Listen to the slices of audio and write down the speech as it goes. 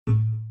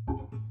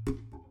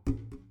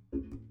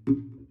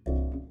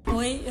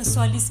Oi, eu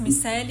sou Alice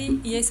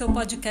Miceli e esse é o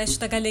podcast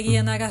da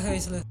Galeria Nara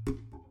Hösler.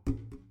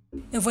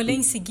 Eu vou ler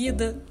em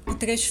seguida o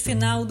trecho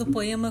final do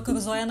poema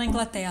Crusoe na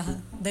Inglaterra,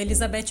 da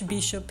Elizabeth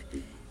Bishop,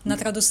 na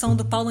tradução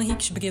do Paulo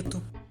Henriques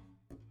Britto.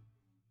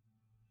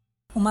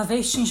 Uma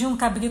vez tingi um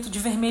cabrito de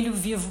vermelho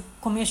vivo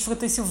com minhas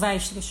frutas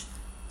silvestres,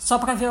 só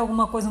para ver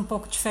alguma coisa um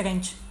pouco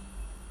diferente.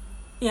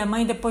 E a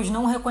mãe depois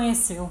não o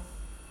reconheceu.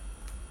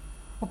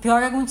 O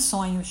pior eram os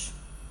sonhos.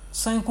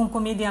 Sonho com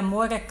comida e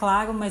amor, é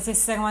claro, mas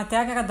esses eram até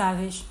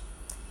agradáveis.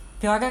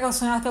 Pior era o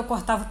sonhar que eu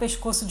cortava o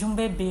pescoço de um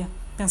bebê,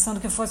 pensando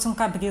que fosse um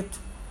cabrito.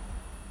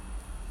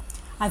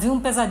 Havia um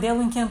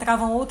pesadelo em que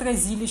entravam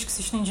outras ilhas que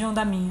se estendiam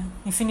da minha,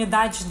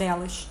 infinidades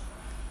delas.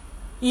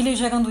 Ilhas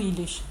gerando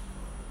ilhas.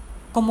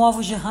 Como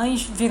ovos de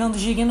rãs virando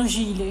girinos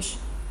de ilhas.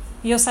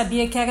 E eu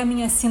sabia que era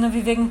minha sina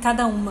viver em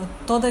cada uma,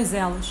 todas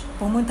elas,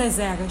 por muitas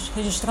eras,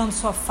 registrando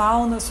sua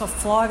fauna, sua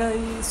flora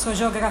e sua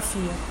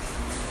geografia.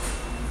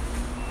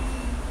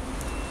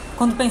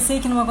 Quando pensei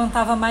que não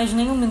aguentava mais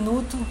nem um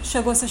minuto,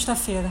 chegou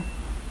sexta-feira.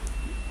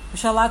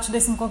 Os relatos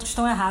desse encontro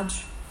estão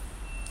errados.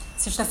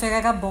 Sexta-feira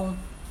era bom.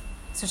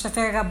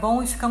 Sexta-feira era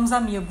bom e ficamos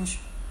amigos.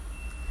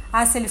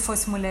 Ah, se ele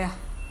fosse mulher.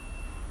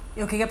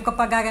 Eu queria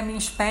propagar a minha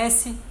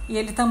espécie e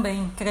ele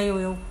também, creio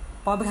eu,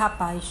 pobre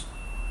rapaz.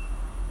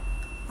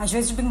 Às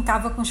vezes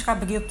brincava com os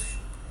cabritos,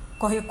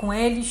 corria com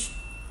eles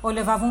ou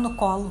levava um no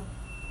colo.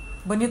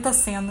 Bonita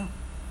cena.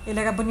 Ele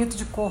era bonito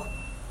de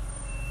corpo.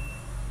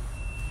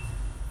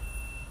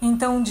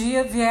 Então um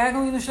dia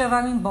vieram e nos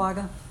levaram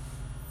embora.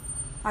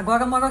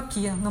 Agora moro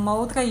aqui, numa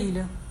outra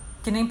ilha,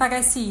 que nem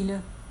parece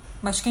ilha,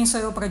 mas quem sou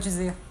eu para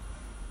dizer?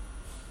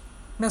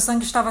 Meu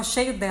sangue estava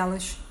cheio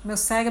delas, meu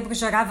cérebro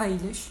gerava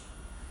ilhas.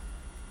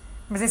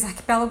 Mas esse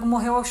arquipélago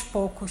morreu aos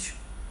poucos.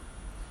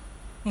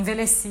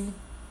 Envelheci.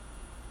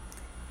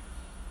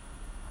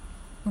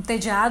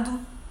 Entediado,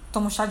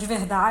 tomo chá de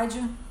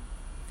verdade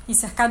e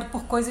cercado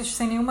por coisas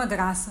sem nenhuma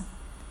graça.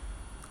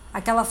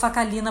 Aquela faca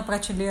ali na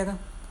prateleira.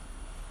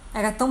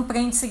 Era tão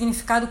preenche de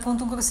significado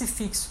quanto um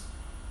crucifixo.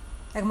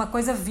 Era uma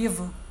coisa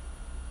viva.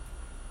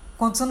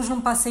 Quantos anos não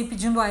passei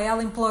pedindo a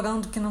ela,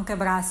 implorando que não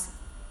quebrasse?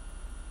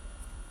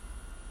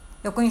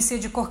 Eu conhecia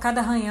de cor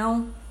cada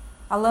arranhão,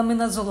 a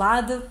lâmina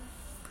azulada,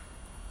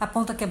 a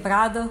ponta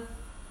quebrada,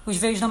 os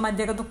veios na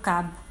madeira do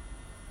cabo.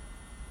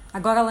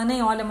 Agora ela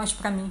nem olha mais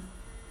para mim.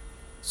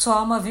 Sua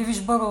alma viva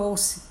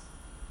esboroou-se.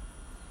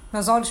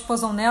 Meus olhos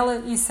pousam nela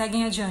e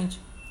seguem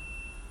adiante.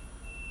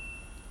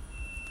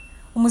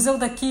 O museu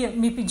daqui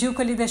me pediu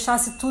que eu lhe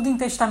deixasse tudo em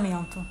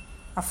testamento.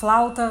 A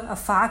flauta, a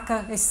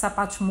faca, esses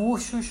sapatos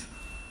murchos,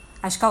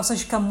 as calças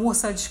de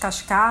camurça a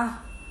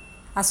descascar,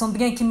 a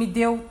sombrinha que me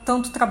deu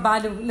tanto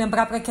trabalho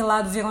lembrar para que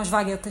lado viram as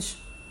varetas.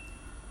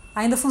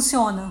 Ainda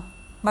funciona,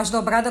 mas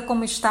dobrada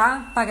como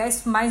está,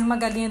 parece mais uma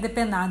galinha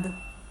depenada.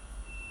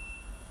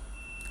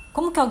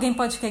 Como que alguém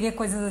pode querer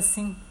coisas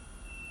assim?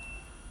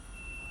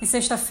 E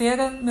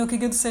sexta-feira, meu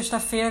querido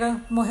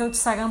sexta-feira, morreu de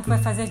sarampo, vai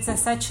fazer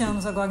 17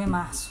 anos agora em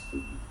março.